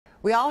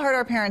We all heard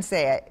our parents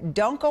say it.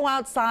 Don't go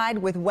outside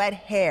with wet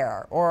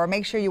hair, or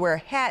make sure you wear a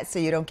hat so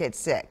you don't get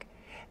sick.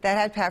 That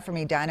had Pat from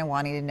Edina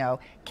wanting to know,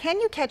 can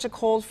you catch a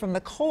cold from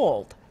the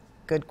cold?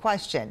 Good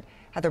question.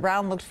 Heather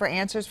Brown looked for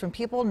answers from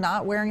people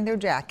not wearing their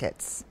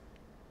jackets.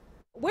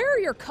 Where are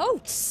your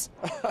coats?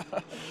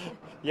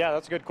 Yeah,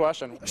 that's a good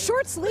question.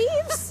 Short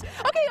sleeves?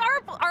 Okay,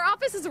 our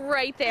office is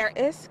right there.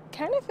 It's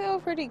kind of feel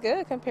pretty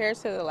good compared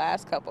to the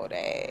last couple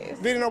days.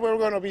 Didn't know we were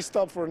going to be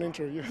stopped for an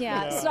interview.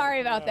 Yeah,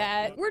 sorry about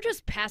that. We're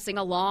just passing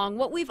along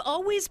what we've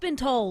always been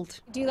told.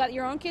 Do you let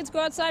your own kids go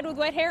outside with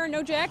wet hair and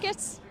no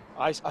jackets?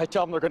 I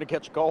tell them they're going to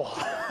catch cold.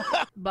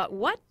 But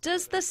what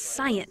does the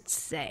science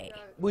say?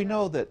 We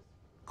know that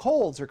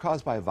colds are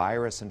caused by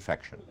virus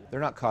infection. They're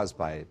not caused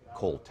by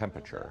cold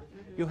temperature.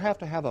 You have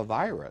to have a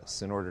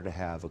virus in order to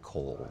have a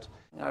cold.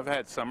 I've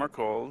had summer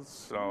colds,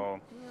 so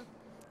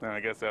I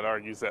guess that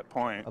argues that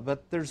point.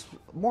 But there's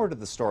more to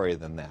the story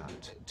than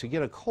that. To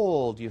get a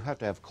cold, you have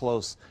to have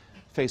close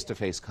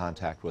face-to-face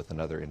contact with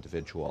another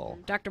individual.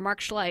 Dr. Mark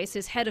Schleiss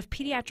is head of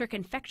pediatric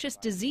infectious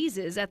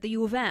diseases at the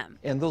U of M.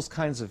 And those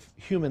kinds of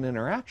human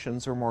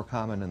interactions are more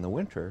common in the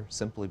winter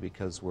simply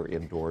because we're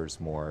indoors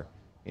more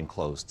in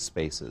closed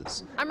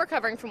spaces. I'm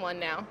recovering from one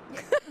now.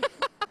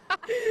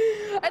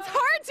 It's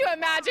hard to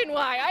imagine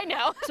why, I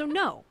know. So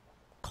no,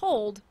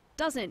 cold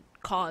doesn't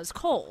cause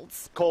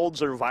colds.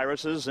 Colds are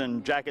viruses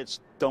and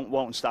jackets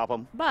won't stop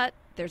them. But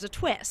there's a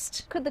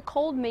twist. Could the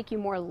cold make you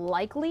more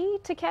likely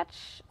to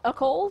catch a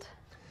cold?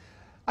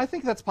 I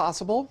think that's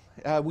possible.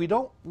 We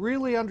don't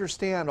really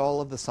understand all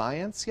of the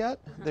science yet.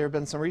 There have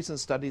been some recent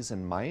studies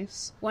in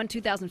mice. One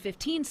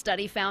 2015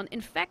 study found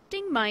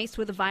infecting mice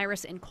with a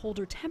virus in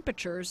colder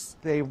temperatures.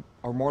 They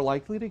are more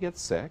likely to get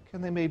sick,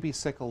 and they may be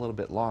sick a little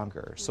bit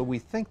longer. So we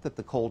think that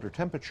the colder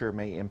temperature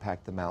may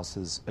impact the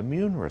mouse's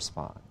immune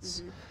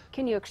response.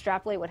 Can you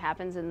extrapolate what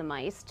happens in the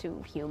mice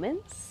to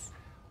humans?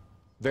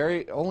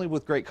 Only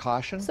with great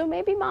caution. So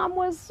maybe Mom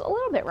was a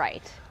little bit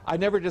right. I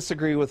never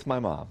disagree with my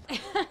mom.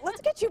 Let's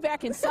get you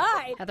back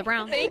inside. Heather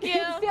Brown. Thank you.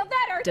 Feel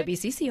better.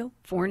 WCCO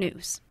 4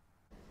 News.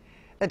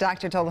 The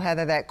doctor told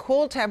Heather that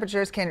cool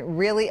temperatures can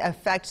really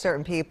affect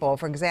certain people.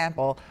 For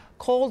example,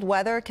 cold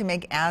weather can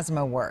make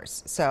asthma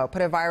worse. So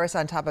put a virus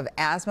on top of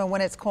asthma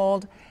when it's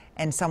cold,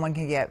 and someone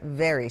can get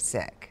very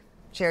sick.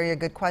 Share your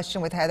good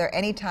question with Heather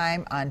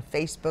anytime on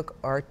Facebook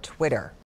or Twitter.